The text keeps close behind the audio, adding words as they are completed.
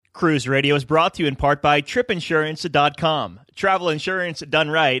Cruise Radio is brought to you in part by TripInsurance.com. Travel insurance done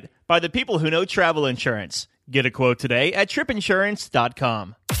right by the people who know travel insurance. Get a quote today at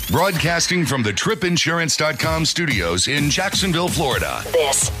TripInsurance.com. Broadcasting from the TripInsurance.com studios in Jacksonville, Florida.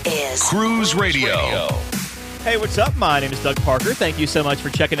 This is Cruise Radio. Hey, what's up? My name is Doug Parker. Thank you so much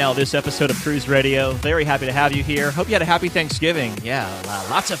for checking out this episode of Cruise Radio. Very happy to have you here. Hope you had a happy Thanksgiving. Yeah,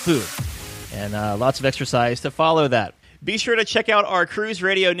 lots of food and lots of exercise to follow that. Be sure to check out our Cruise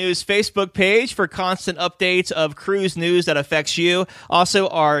Radio News Facebook page for constant updates of cruise news that affects you. Also,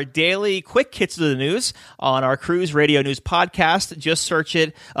 our daily quick hits of the news on our Cruise Radio News podcast. Just search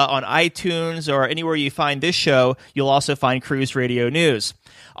it on iTunes or anywhere you find this show. You'll also find Cruise Radio News.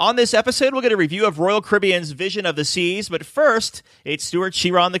 On this episode, we'll get a review of Royal Caribbean's Vision of the Seas. But first, it's Stuart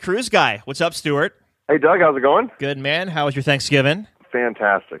Chiron, the cruise guy. What's up, Stuart? Hey, Doug. How's it going? Good, man. How was your Thanksgiving?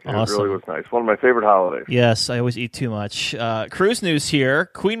 Fantastic. Awesome. It really was nice. One of my favorite holidays. Yes, I always eat too much. Cruise news here.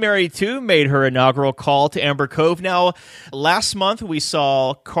 Queen Mary II made her inaugural call to Amber Cove. Now, last month we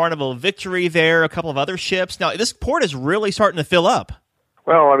saw Carnival Victory there, a couple of other ships. Now, this port is really starting to fill up.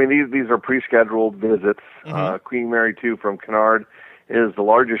 Well, I mean, these are pre-scheduled visits. Mm-hmm. Queen Mary II from Cunard is the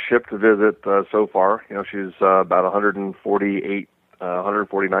largest ship to visit so far. You know, she's about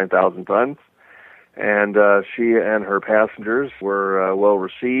 149,000 tons. And she and her passengers were well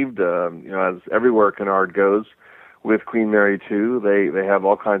received. As everywhere Cunard goes with Queen Mary II, they have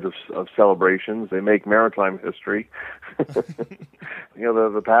all kinds of celebrations. They make maritime history.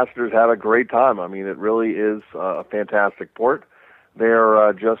 The passengers had a great time. I mean, it really is a fantastic port.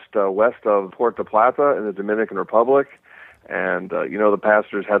 They're just west of Puerto Plata in the Dominican Republic, and the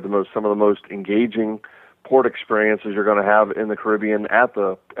passengers had some of the most engaging port experiences you're going to have in the Caribbean at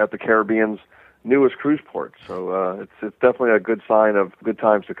the Caribbean's newest cruise port. So it's definitely a good sign of good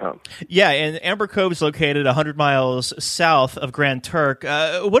times to come. Yeah, and Amber Cove is located 100 miles south of Grand Turk.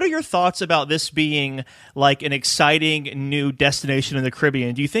 What are your thoughts about this being like an exciting new destination in the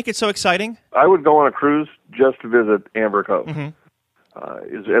Caribbean? Do you think it's so exciting? I would go on a cruise just to visit Amber Cove. Mm-hmm.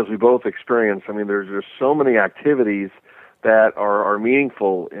 As we both experienced, I mean, there's so many activities that are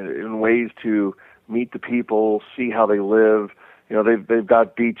meaningful in ways to meet the people, see how they live. They've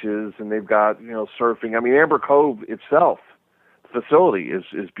got beaches and they've got, surfing. I mean, Amber Cove itself, the facility is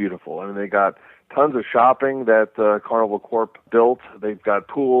beautiful. I mean, they got tons of shopping that Carnival Corp built. They've got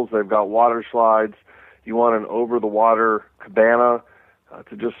pools. They've got water slides. You want an over-the-water cabana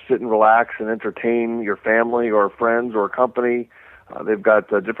to just sit and relax and entertain your family or friends or company. They've got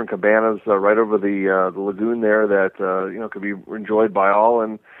different cabanas right over the lagoon there that, could be enjoyed by all,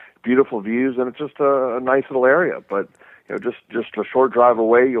 and beautiful views. And it's just a nice little area. But just a short drive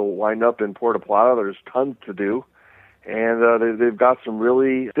away, you'll wind up in Puerto Plata. There's tons to do, and they've got some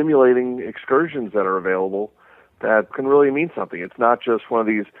really stimulating excursions that are available that can really mean something. It's not just one of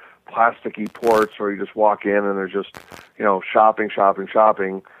these plasticky ports where you just walk in and there's just shopping.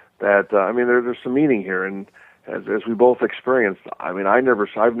 That there's some meaning here, and as we both experienced, I mean, I've never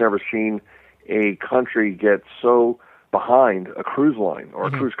seen a country get so behind a cruise line or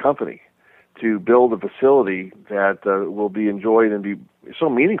a cruise company to build a facility that will be enjoyed and be so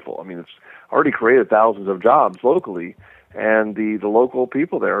meaningful. I mean, it's already created thousands of jobs locally, and the local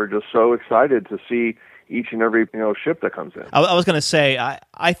people there are just so excited to see each and every ship that comes in. I was going to say, I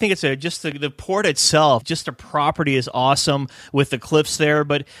think it's just the port itself, just the property is awesome with the cliffs there,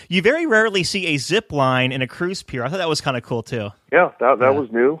 but you very rarely see a zip line in a cruise pier. I thought that was kind of cool too. Yeah, that was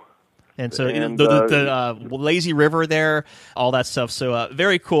new. And so the lazy river there, all that stuff. So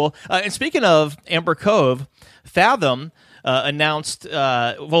very cool. And speaking of Amber Cove, Fathom announced,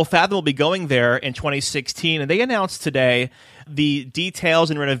 Fathom will be going there in 2016, and they announced today the details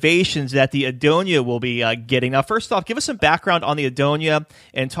and renovations that the Adonia will be getting. Now, first off, give us some background on the Adonia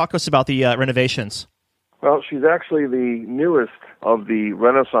and talk to us about the renovations. Well, she's actually the newest of the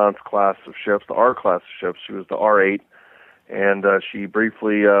Renaissance class of ships, the R class of ships. She was the R8. And she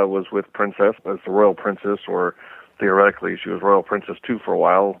briefly was with Princess as the Royal Princess, or theoretically she was Royal Princess 2 for a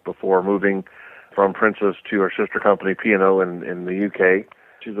while before moving from Princess to her sister company P&O in the UK.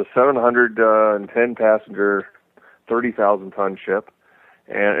 She's a 710-passenger, 30,000-ton ship,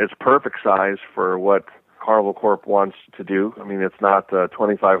 and it's perfect size for what Carnival Corp wants to do. I mean, it's not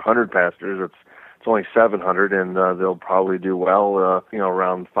 2,500 passengers; it's only 700, and they'll probably do well,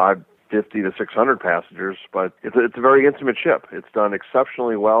 around 550 to 600 passengers, but it's a very intimate ship. It's done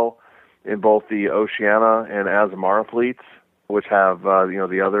exceptionally well in both the Oceania and Azamara fleets, which have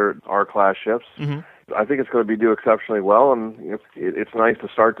the other R-class ships. Mm-hmm. I think it's going to do exceptionally well, and it's nice to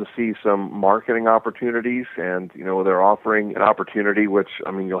start to see some marketing opportunities, and they're offering an opportunity which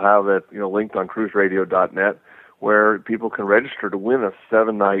you'll have it linked on cruiseradio.net, where people can register to win a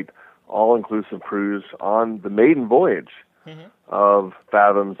 7-night all-inclusive cruise on the maiden voyage of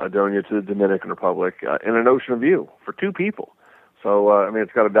Fathoms Idonia to the Dominican Republic in an ocean view for 2 people. So,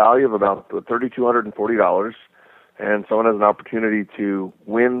 it's got a value of about $3,240, and someone has an opportunity to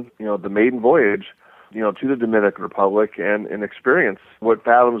win, the maiden voyage, to the Dominican Republic and experience what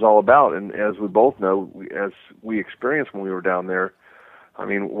Fathom's all about. And as we both know, as we experienced when we were down there,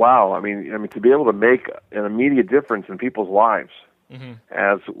 wow. To be able to make an immediate difference in people's lives,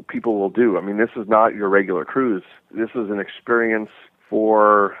 as people will do. This is not your regular cruise. This is an experience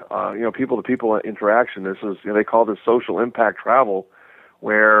for, people-to-people interaction. This is, they call this social impact travel,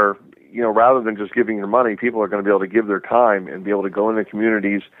 where, rather than just giving your money, people are going to be able to give their time and be able to go into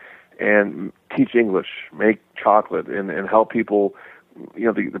communities and teach English, make chocolate, and help people,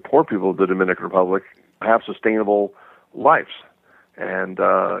 the poor people of the Dominican Republic have sustainable lives. And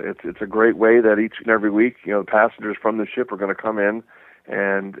it's a great way that each and every week, the passengers from the ship are going to come in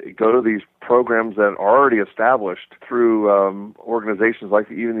and go to these programs that are already established through organizations like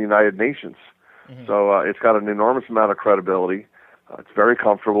even the United Nations. So it's got an enormous amount of credibility. It's very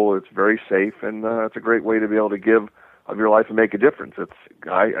comfortable. It's very safe, and it's a great way to be able to give of your life and make a difference.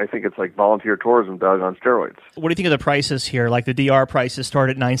 I think it's like volunteer tourism, Doug, on steroids. What do you think of the prices here? Like the DR prices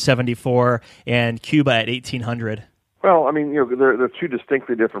start at $974 and Cuba at $1,800. Well, they're 2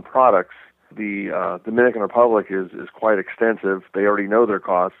 distinctly different products. The Dominican Republic is quite extensive. They already know their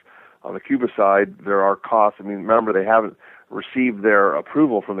costs. On the Cuba side, there are costs. Remember, they haven't received their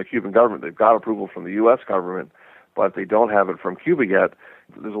approval from the Cuban government. They've got approval from the U.S. government, but they don't have it from Cuba yet.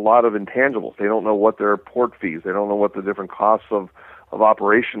 There's a lot of intangibles. They don't know what their port fees. They don't know what the different costs of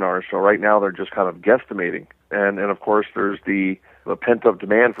operation are. So right now they're just kind of guesstimating. And of course there's the pent-up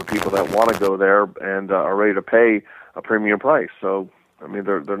demand for people that want to go there and are ready to pay a premium price. So,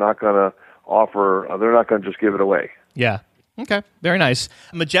 they're not going to offer, they're not going to just give it away. Yeah. Okay. Very nice.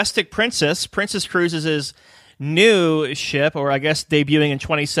 Majestic Princess Cruises' new ship, or I guess debuting in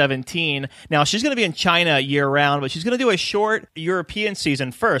 2017. Now, she's going to be in China year-round, but she's going to do a short European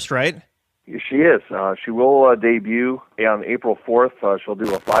season first, right? She is. She will debut on April 4th. She'll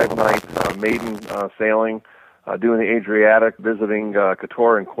do a 5-night maiden sailing, doing the Adriatic, visiting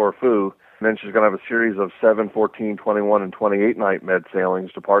Kotor and Corfu. And then she's going to have a series of 7, 14, 21, and 28-night med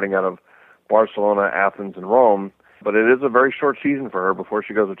sailings, departing out of Barcelona, Athens, and Rome. But it is a very short season for her before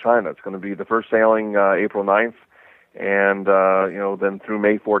she goes to China. It's going to be the first sailing April 9th and, then through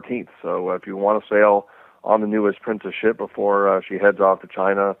May 14th. So if you want to sail on the newest Princess ship before she heads off to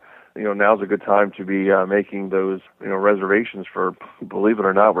China, now's a good time to be making those, reservations for, believe it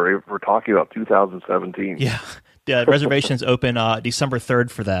or not, we're talking about 2017. Yeah. The reservations open December 3rd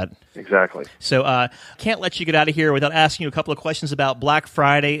for that. Exactly. So can't let you get out of here without asking you a couple of questions about Black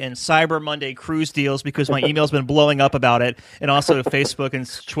Friday and Cyber Monday cruise deals, because my email's been blowing up about it, and also to Facebook and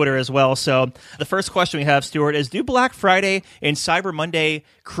Twitter as well. So the first question we have, Stuart, is do Black Friday and Cyber Monday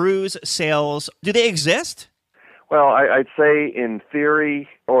cruise sales, do they exist? Well, I'd say in theory,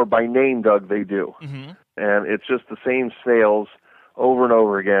 or by name, Doug, they do. And it's just the same sales over and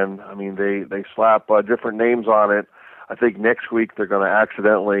over again. They slap different names on it. I think next week they're going to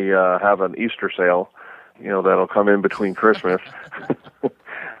accidentally have an Easter sale, that'll come in between Christmas.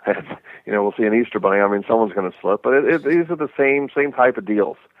 And, we'll see an Easter bunny. Someone's going to slip. But these are the same type of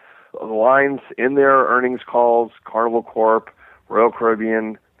deals. The lines in their earnings calls, Carnival Corp, Royal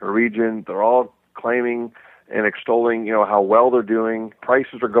Caribbean, Norwegian, they're all claiming and extolling, how well they're doing.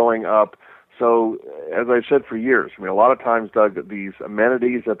 Prices are going up. So, as I've said for years, a lot of times, Doug, these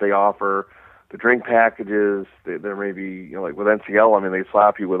amenities that they offer, the drink packages, there may be, like with NCL, they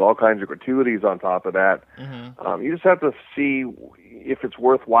slap you with all kinds of gratuities on top of that. You just have to see if it's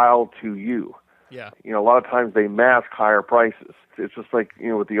worthwhile to you. Yeah. A lot of times they mask higher prices. It's just like,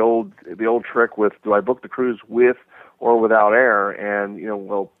 with the old trick with, do I book the cruise with or without air? And,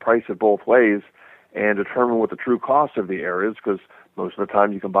 we'll price it both ways and determine what the true cost of the air is, because most of the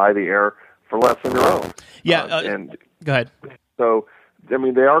time you can buy the air for less than your own. Yeah. And go ahead. So, they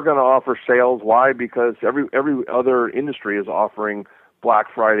are going to offer sales. Why? Because every other industry is offering Black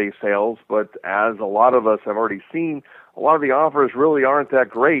Friday sales, but as a lot of us have already seen, a lot of the offers really aren't that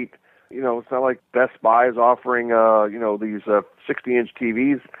great. It's not like Best Buy is offering, these 60-inch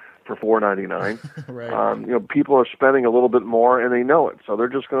TVs for $4.99. Right. People are spending a little bit more, and they know it, so they're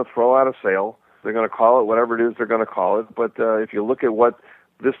just going to throw out a sale. They're going to call it whatever it is they're going to call it. But if you look at what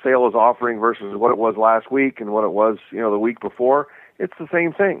this sale is offering versus what it was last week and what it was, the week before, it's the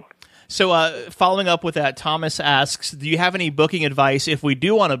same thing. So following up with that, Thomas asks, do you have any booking advice if we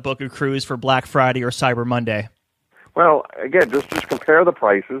do want to book a cruise for Black Friday or Cyber Monday? Well, again, just compare the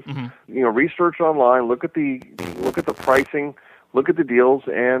prices. Mm-hmm. You know, research online, look at the pricing, look at the deals,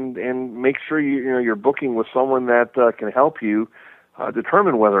 and make sure you're booking with someone that can help you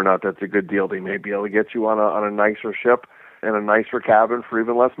determine whether or not that's a good deal. They may be able to get you on a nicer ship and a nicer cabin for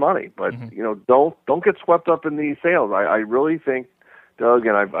even less money. But don't get swept up in these sales. I really think, Doug,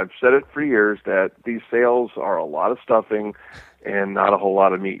 and I've said it for years, that these sales are a lot of stuffing and not a whole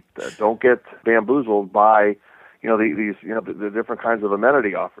lot of meat. Don't get bamboozled by the different kinds of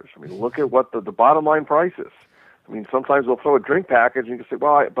amenity offers. I mean, look at what the bottom line price is. I mean, sometimes they'll throw a drink package, and you can say,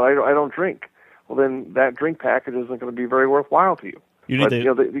 "Well, I don't drink." Well, then that drink package isn't going to be very worthwhile to you. You get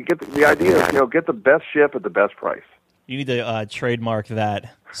the idea. Get the best ship at the best price. You need to trademark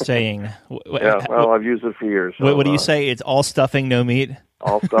that saying. Yeah, well, I've used it for years. So, what do you say? It's all stuffing, no meat.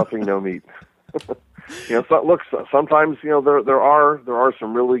 All stuffing, no meat. Sometimes there are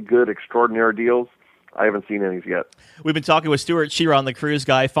some really good, extraordinary deals. I haven't seen any yet. We've been talking with Stuart Chiron, the Cruise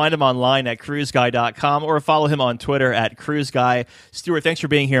Guy. Find him online at cruiseguy.com or follow him on Twitter at cruiseguy. Stuart, thanks for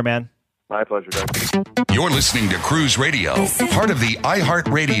being here, man. My pleasure, Doug. You're listening to Cruise Radio, part of the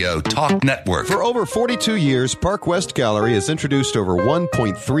iHeartRadio Talk Network. For over 42 years, Park West Gallery has introduced over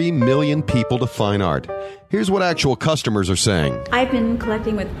 1.3 million people to fine art. Here's what actual customers are saying. I've been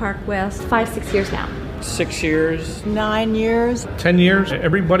collecting with Park West 5-6 years now. 6 years. 9 years. 10 years.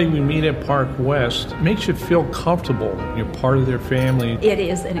 Everybody we meet at Park West makes you feel comfortable. You're part of their family. It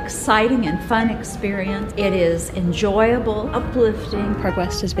is an exciting and fun experience. It is enjoyable, uplifting. Park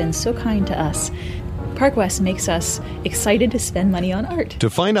West has been so kind to us. Park West makes us excited to spend money on art. To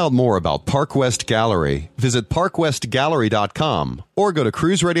find out more about Park West Gallery, visit parkwestgallery.com or go to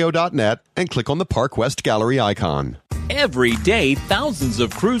cruiseradio.net and click on the Park West Gallery icon. Every day, thousands of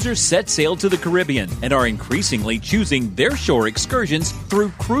cruisers set sail to the Caribbean and are increasingly choosing their shore excursions through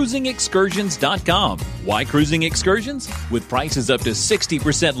cruisingexcursions.com. Why cruising excursions? With prices up to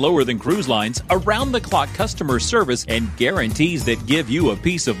 60% lower than cruise lines, around-the-clock customer service, and guarantees that give you a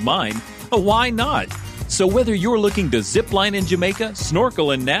peace of mind, why not? So whether you're looking to zipline in Jamaica,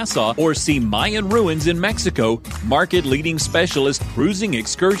 snorkel in Nassau, or see Mayan ruins in Mexico, market-leading specialist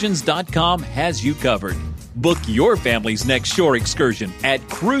cruisingexcursions.com has you covered. Book your family's next shore excursion at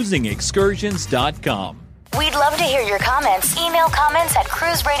cruisingexcursions.com. We'd love to hear your comments. Email comments at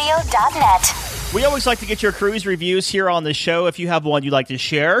cruiseradio.net. We always like to get your cruise reviews here on the show. If you have one you'd like to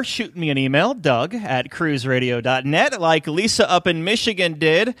share, shoot me an email, Doug at cruiseradio.net, like Lisa up in Michigan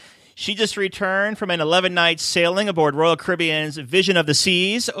did. She just returned from an 11-night sailing aboard Royal Caribbean's Vision of the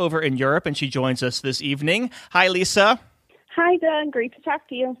Seas over in Europe, and she joins us this evening. Hi, Lisa. Hi, Doug. Great to talk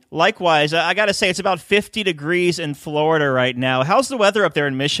to you. Likewise. I got to say, it's about 50 degrees in Florida right now. How's the weather up there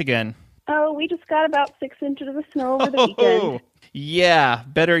in Michigan? Oh, we just got about 6 inches of snow over the weekend. Yeah,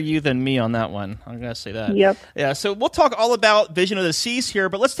 better you than me on that one. I'm going to say that. Yep. Yeah, so we'll talk all about Vision of the Seas here,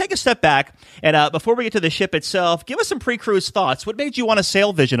 but let's take a step back. And before we get to the ship itself, give us some pre-cruise thoughts. What made you want to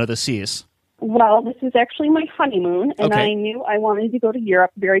sail Vision of the Seas? Well, this is actually my honeymoon, and Okay. I knew I wanted to go to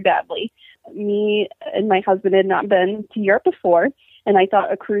Europe very badly. Me and my husband had not been to Europe before, and I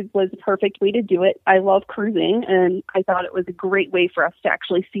thought a cruise was the perfect way to do it. I love cruising, and I thought it was a great way for us to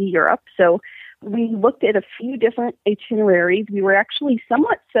actually see Europe. So we looked at a few different itineraries. We were actually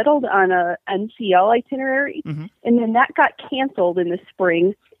somewhat settled on a NCL itinerary, and then that got canceled in the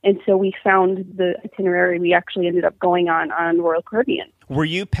spring, and so we found the itinerary we actually ended up going on Royal Caribbean. Were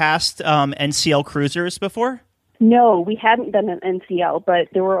you past NCL cruisers before? No, we hadn't done an NCL, but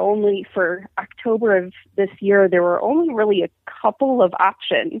there were only, for October of this year, there were only really a couple of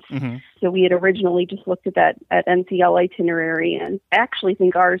options. So we had originally just looked at that at NCL itinerary, and I actually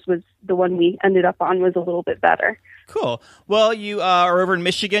think ours was the one we ended up on was a little bit better. Cool. Well, you are over in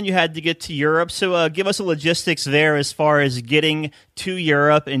Michigan. You had to get to Europe. So give us the logistics there as far as getting to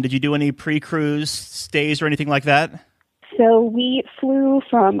Europe. And did you do any pre-cruise stays or anything like that? So we flew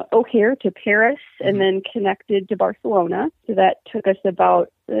from O'Hare to Paris and then connected to Barcelona. So that took us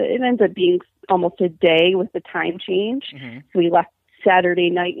about, it ends up being almost a day with the time change. So we left Saturday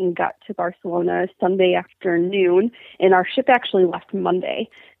night and got to Barcelona Sunday afternoon, and our ship actually left Monday.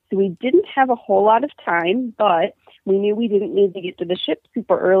 So we didn't have a whole lot of time, but we knew we didn't need to get to the ship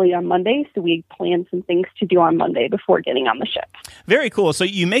super early on Monday, so we planned some things to do on Monday before getting on the ship. Very cool. So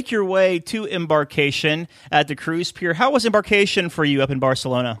you make your way to embarkation at the cruise pier. How was embarkation for you up in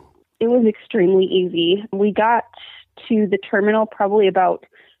Barcelona? It was extremely easy. We got to the terminal probably about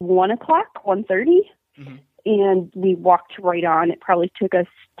 1 o'clock, 1:30, and we walked right on. It probably took us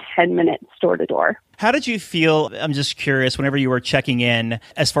 10 minutes door to door. How did you feel, I'm just curious, whenever you were checking in,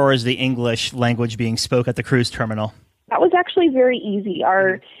 as far as the English language being spoke at the cruise terminal? That was actually very easy.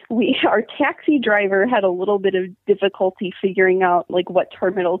 Our taxi driver had a little bit of difficulty figuring out like what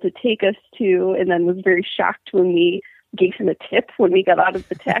terminal to take us to, and then was very shocked when we gave him a tip when we got out of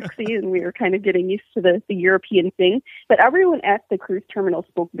the taxi, and we were kind of getting used to the European thing. But everyone at the cruise terminal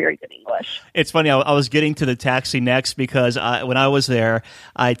spoke very good English. It's funny, I was getting to the taxi next because when I was there,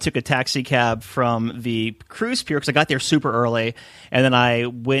 I took a taxi cab from the cruise pier because I got there super early, and then I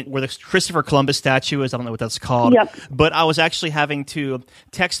went where the Christopher Columbus statue is. I don't know what that's called. Yep. But I was actually having to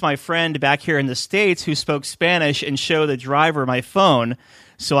text my friend back here in the States who spoke Spanish and show the driver my phone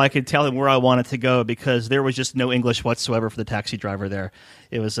so I could tell him where I wanted to go because there was just no English whatsoever for the taxi driver there.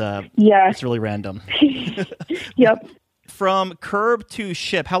 It was it's really random. Yep. From curb to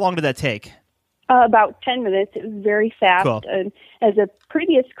ship, how long did that take? About 10 minutes. It was very fast. Cool. And as a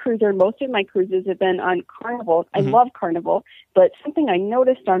previous cruiser, most of my cruises have been on Carnival. I love Carnival, but something I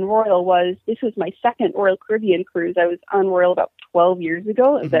noticed on Royal was this was my second Royal Caribbean cruise. I was on Royal about 12 years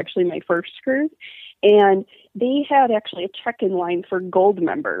ago. It was actually my first cruise. And they had actually a check-in line for gold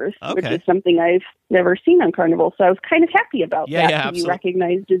members, which is something I've never seen on Carnival. So I was kind of happy about that. Yeah, to be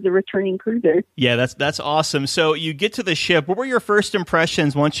recognized as a returning cruiser. Yeah, that's awesome. So you get to the ship. What were your first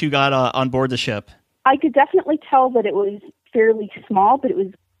impressions once you got on board the ship? I could definitely tell that it was fairly small, but it was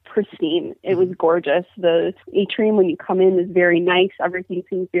pristine. It was gorgeous. The atrium when you come in is very nice. Everything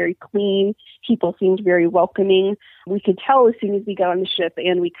seems very clean. People seemed very welcoming. We could tell as soon as we got on the ship,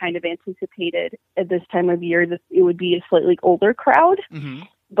 and we kind of anticipated at this time of year that it would be a slightly older crowd.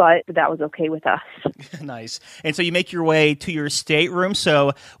 But that was okay with us. Nice. And so you make your way to your stateroom.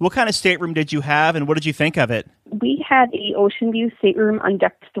 So what kind of stateroom did you have, and what did you think of it? We had a ocean view stateroom on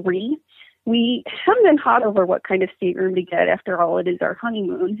deck 3. We hemmed and hawed over what kind of stateroom to get. After all, it is our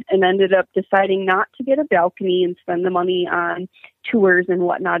honeymoon, and ended up deciding not to get a balcony and spend the money on tours and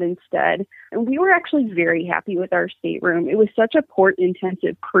whatnot instead. And we were actually very happy with our stateroom. It was such a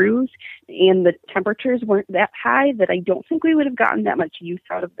port-intensive cruise, and the temperatures weren't that high that I don't think we would have gotten that much use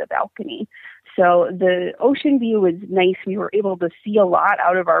out of the balcony. So the ocean view was nice. We were able to see a lot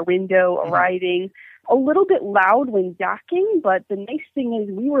out of our window arriving. A little bit loud when docking, but the nice thing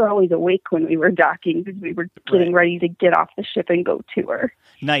is we were always awake when we were docking because we were getting ready to get off the ship and go tour.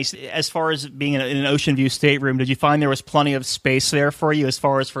 Nice. As far as being in an ocean view stateroom, did you find there was plenty of space there for you as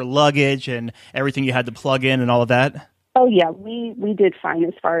far as for luggage and everything you had to plug in and all of that? Oh, yeah. We did fine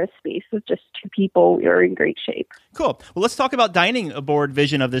as far as space. With just 2 people, we were in great shape. Cool. Well, let's talk about dining aboard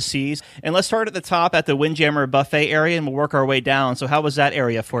Vision of the Seas. And let's start at the top at the Windjammer buffet area, and we'll work our way down. So how was that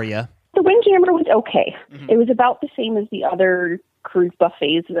area for you? The Windjammer was okay. It was about the same as the other cruise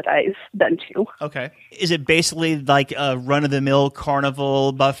buffets that I've been to. Okay. Is it basically like a run-of-the-mill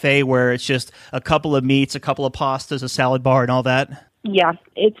Carnival buffet where it's just a couple of meats, a couple of pastas, a salad bar, and all that? Yeah,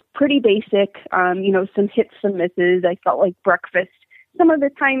 it's pretty basic. Some hits, some misses. I felt like breakfast. Some of the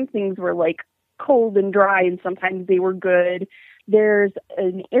time things were like cold and dry, and sometimes they were good. There's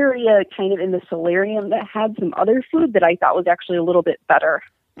an area kind of in the solarium that had some other food that I thought was actually a little bit better.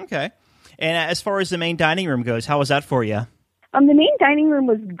 Okay. And as far as the main dining room goes, how was that for you? The main dining room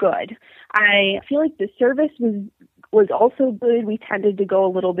was good. I feel like the service was also good. We tended to go a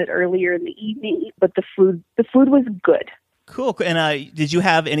little bit earlier in the evening, but the food was good. Cool. And did you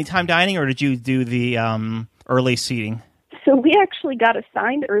have anytime dining, or did you do the early seating? So we actually got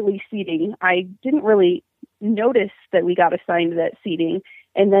assigned early seating. I didn't really notice that we got assigned that seating.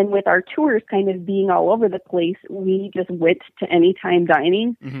 And then with our tours kind of being all over the place, we just went to anytime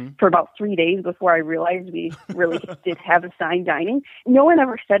dining for about 3 days before I realized we really did have assigned dining. No one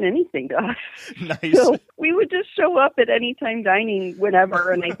ever said anything to us. Nice. So we would just show up at anytime dining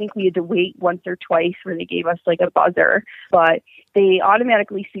whenever, and I think we had to wait once or twice where they gave us like a buzzer. But they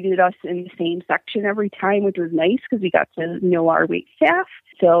automatically seated us in the same section every time, which was nice because we got to know our wait staff.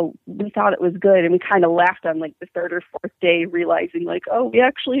 So we thought it was good, and we kind of laughed on like the 3rd or 4th day, realizing like, oh, we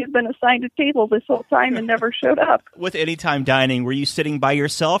actually have been assigned a table this whole time and never showed up. With anytime dining, were you sitting by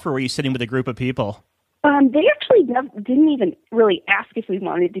yourself or were you sitting with a group of people? They actually didn't even really ask if we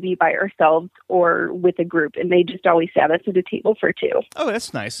wanted to be by ourselves or with a group, and they just always sat us at a table for 2. Oh,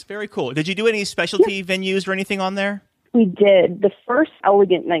 that's nice. Very cool. Did you do any specialty venues or anything on there? We did. The first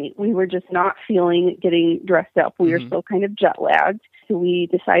Elegant night, we were just not feeling getting dressed up. We were still kind of jet lagged. So we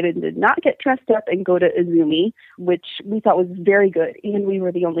decided to not get dressed up and go to Izumi, which we thought was very good. And we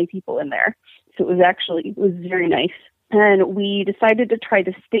were the only people in there. So it was very nice. And we decided to try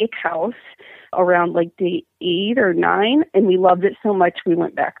the steakhouse around like day 8 or 9. And we loved it so much we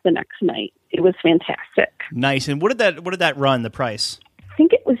went back the next night. It was fantastic. Nice. And what did that run, the price? I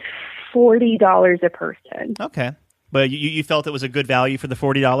think it was $40 a person. Okay. But you felt it was a good value for the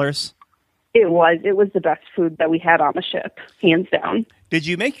 $40? It was the best food that we had on the ship, hands down. Did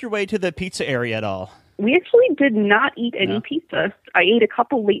you make your way to the pizza area at all? We actually did not eat any pizza. I ate a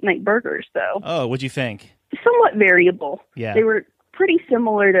couple late night burgers, though. Oh, what'd you think? Somewhat variable. Yeah. They were pretty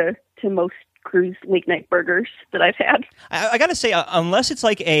similar to most cruise late night burgers that I've had. I got to say, unless it's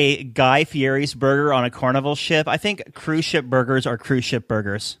like a Guy Fieri's burger on a Carnival ship, I think cruise ship burgers are cruise ship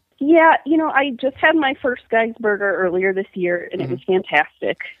burgers. Yeah, I just had my first Guy's burger earlier this year, and it was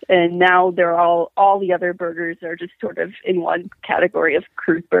fantastic. And now they're all the other burgers are just sort of in one category of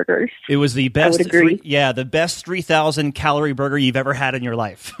cruise burgers. It was the best. I would agree. The best 3,000 calorie burger you've ever had in your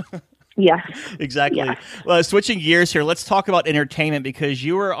life. Yeah. Exactly. Yeah. Well, switching gears here, let's talk about entertainment because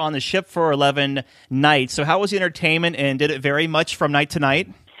you were on the ship for 11 nights. So how was the entertainment, and did it vary much from night to night?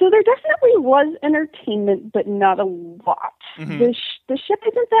 So there definitely was entertainment, but not a lot. Mm-hmm. The ship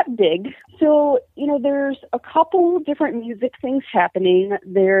isn't that big. So, there's a couple different music things happening.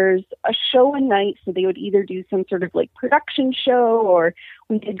 There's a show a night, so they would either do some sort of like production show, or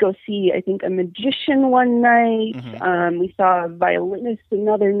we did go see, I think, a magician one night. Mm-hmm. We saw a violinist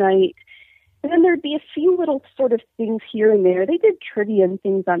another night. And then there'd be a few little sort of things here and there. They did trivia and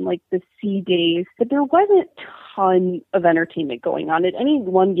things on like the sea days, but there wasn't a ton of entertainment going on. At any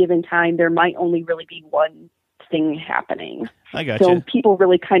one given time, there might only really be one thing happening. I gotcha. So people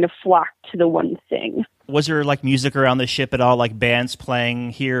really kind of flocked to the one thing. Was there like music around the ship at all, like bands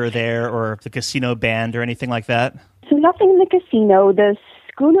playing here or there, or the casino band or anything like that? So nothing in the casino. The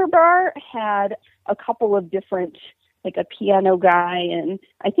schooner bar had a couple of different, like a piano guy, and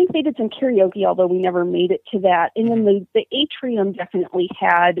I think they did some karaoke, although we never made it to that. And then the atrium definitely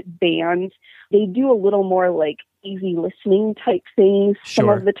had bands. They do a little more like easy listening type things some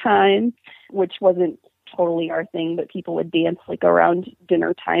of the time, which wasn't totally our thing, but people would dance like around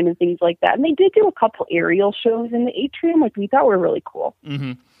dinner time and things like that. And they did do a couple aerial shows in the atrium, which we thought were really cool.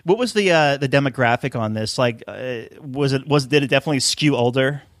 Mm-hmm. What was the demographic on this? Like, did it definitely skew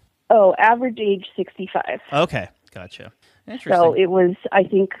older? Oh, average age 65. Okay, gotcha. Interesting. So it was, I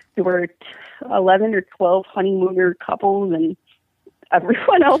think there were 11 or 12 honeymooner couples, and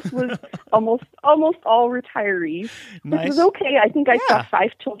everyone else was almost all retirees, which was okay. I think I saw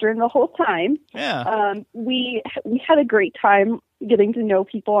 5 children the whole time. Yeah. We had a great time getting to know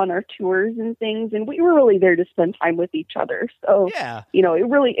people on our tours and things, and we were really there to spend time with each other. So,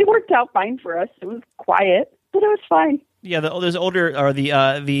 it worked out fine for us. It was quiet, but it was fine. Yeah, those older, or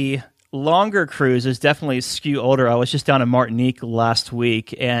the longer cruises definitely skew older. I was just down in Martinique last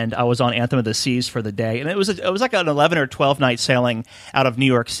week, and I was on Anthem of the Seas for the day, and it was like an 11 or 12 night sailing out of New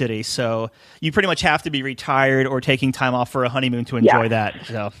York City. So you pretty much have to be retired or taking time off for a honeymoon to enjoy that.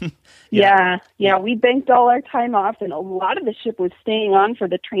 So Yeah, we banked all our time off, and a lot of the ship was staying on for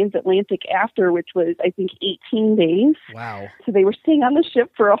the transatlantic after, which was, I think, 18 days. Wow. So they were staying on the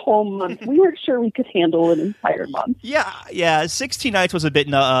ship for a whole month. We weren't sure we could handle an entire month. Yeah. 16 nights was a bit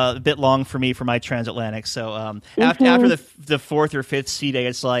long for me for my transatlantic. So after the fourth or fifth sea day,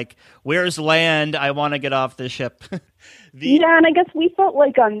 it's like, where's land? I want to get off the ship. And I guess we felt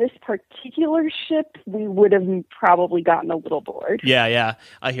like on this particular ship, we would have probably gotten a little bored. Yeah,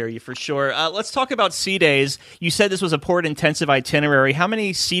 I hear you for sure. Let's talk about sea days. You said this was a port-intensive itinerary. How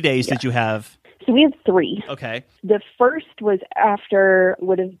many sea days did you have? So we had 3. Okay. The first would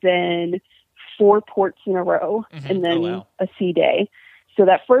have been 4 ports in a row, and then a sea day. So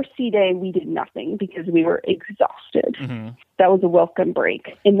that first sea day, we did nothing because we were exhausted. Mm-hmm. That was a welcome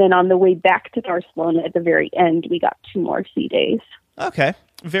break. And then on the way back to Barcelona at the very end, we got 2 more sea days. Okay.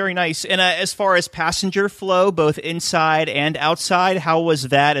 Very nice. And as far as passenger flow, both inside and outside, how was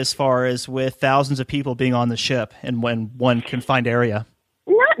that as far as with thousands of people being on the ship in one confined area?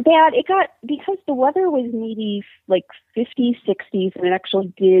 Not bad. Because the weather was maybe like 50s, 60s, and it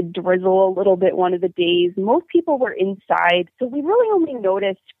actually did drizzle a little bit one of the days. Most people were inside, so we really only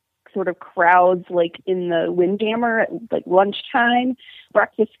noticed sort of crowds like in the Windjammer at like lunchtime.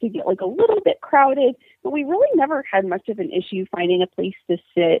 Breakfast could get like a little bit crowded, but we really never had much of an issue finding a place to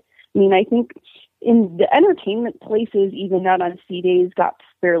sit. I mean, I think in the entertainment places, even not on sea days, got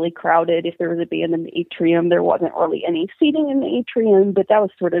fairly crowded. If there was a band in the atrium, there wasn't really any seating in the atrium, but that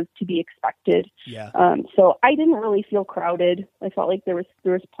was sort of to be expected. Yeah. So I didn't really feel crowded. I felt like there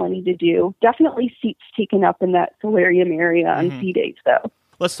was plenty to do. Definitely seats taken up in that solarium area on sea days, though.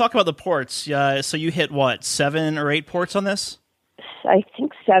 Let's talk about the ports. So you hit, 7 or 8 ports on this? I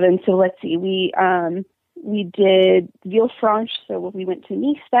think 7. So let's see. We did Villefranche, so we went to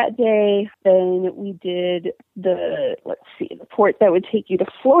Nice that day. Then we did the port that would take you to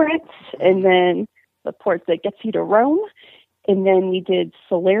Florence, and then the port that gets you to Rome. And then we did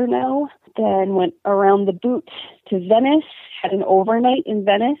Salerno, then went around the boot to Venice, had an overnight in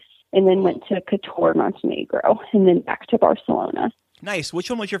Venice, and then went to Kotor, Montenegro, and then back to Barcelona. Nice. Which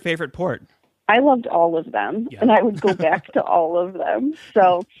one was your favorite port? I loved all of them, and I would go back to all of them.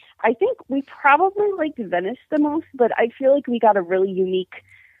 So I think we probably liked Venice the most, but I feel like we got a really unique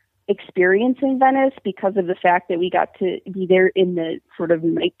experience in Venice because of the fact that we got to be there in the sort of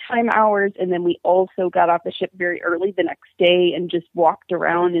nighttime hours, and then we also got off the ship very early the next day and just walked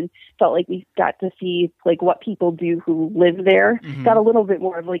around and felt like we got to see like what people do who live there. Got a little bit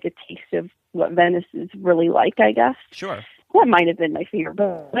more of like a taste of what Venice is really like, I guess. Sure. That might have been my favorite,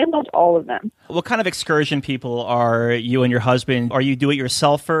 but I loved all of them. What kind of excursion people are you and your husband? Are you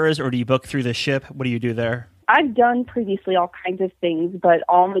do-it-yourselfers, or do you book through the ship? What do you do there? I've done previously all kinds of things, but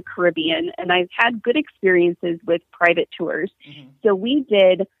all in the Caribbean, and I've had good experiences with private tours. So we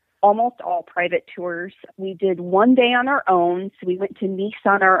did almost all private tours. We did one day on our own. So we went to Nice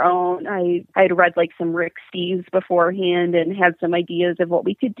on our own. I had read like some Rick Steves beforehand and had some ideas of what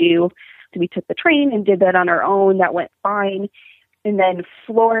we could do. So we took the train and did that on our own. That went fine. And then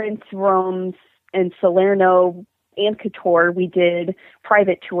Florence, Rome, and Salerno and Kotor, we did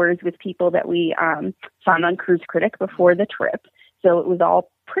private tours with people that we found on Cruise Critic before the trip. So it was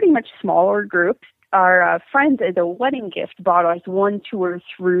all pretty much smaller groups. Our friends as a wedding gift bought us one tour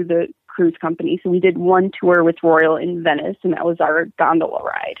through the cruise company. So we did one tour with Royal in Venice, and that was our gondola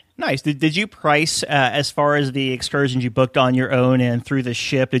ride. Nice. Did you price, as far as the excursions you booked on your own and through the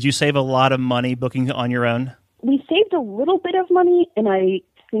ship, did you save a lot of money booking on your own? We saved a little bit of money, and I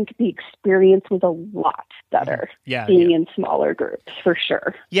think the experience was a lot better being in smaller groups, for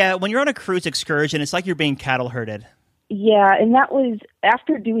sure. Yeah, when you're on a cruise excursion, it's like you're being cattle herded. Yeah, and that was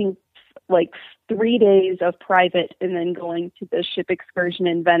after doing like 3 days of private and then going to the ship excursion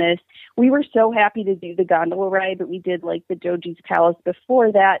in Venice. We were so happy to do the gondola ride, but we did like the Doge's Palace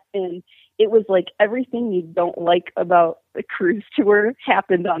before that, and it was like everything you don't like about the cruise tour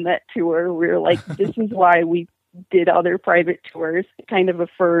happened on that tour. We were like, this is why we did other private tours. It kind of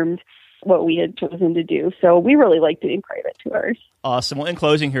affirmed what we had chosen to do. So we really like doing private tours. Awesome. Well, in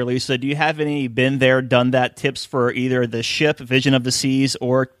closing here, Lisa, do you have any been there, done that tips for either the ship, Vision of the Seas,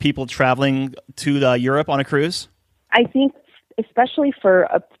 or people traveling to Europe on a cruise? I think especially for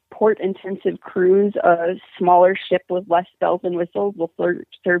a port-intensive cruise, a smaller ship with less bells and whistles will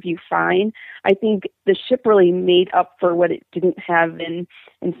serve you fine. I think the ship really made up for what it didn't have in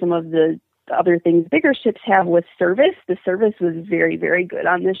some of the other things bigger ships have with service. The service was very, very good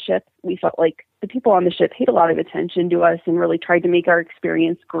on this ship. We felt like the people on the ship paid a lot of attention to us and really tried to make our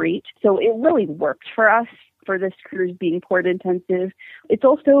experience great. So it really worked for us for this cruise being port intensive. It's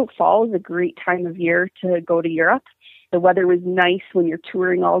also fall is a great time of year to go to Europe. The weather was nice when you're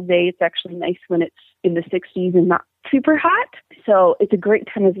touring all day. It's actually nice when it's in the 60s and not super hot. So it's a great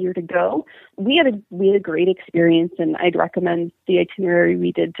time of year to go. We had a great experience, and I'd recommend the itinerary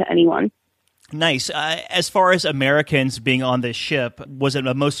we did to anyone. Nice. As far as Americans being on this ship, was it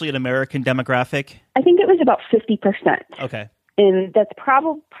mostly an American demographic? I think it was about 50%. Okay. And that's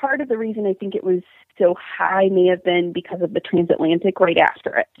probably part of the reason I think it was so high may have been because of the transatlantic right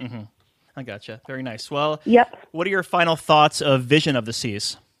after it. Mm-hmm. I gotcha. Very nice. Well, yep. What are your final thoughts of Vision of the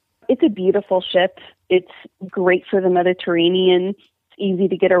Seas? It's a beautiful ship. It's great for the Mediterranean. It's easy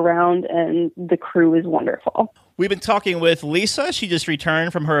to get around, and the crew is wonderful. We've been talking with Lisa. She just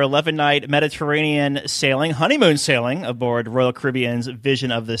returned from her 11-night Mediterranean sailing, honeymoon sailing, aboard Royal Caribbean's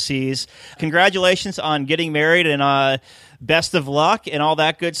Vision of the Seas. Congratulations on getting married, and best of luck and all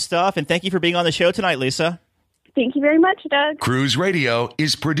that good stuff. And thank you for being on the show tonight, Lisa. Thank you very much, Doug. Cruise Radio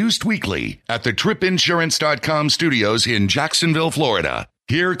is produced weekly at the TripInsurance.com studios in Jacksonville, Florida.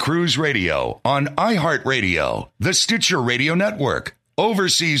 Hear Cruise Radio on iHeartRadio, the Stitcher Radio Network,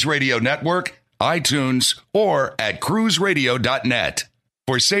 Overseas Radio Network, iTunes, or at cruiseradio.net.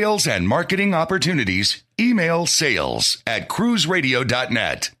 For sales and marketing opportunities, email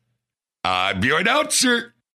sales@cruiseradio.net. I'm your announcer,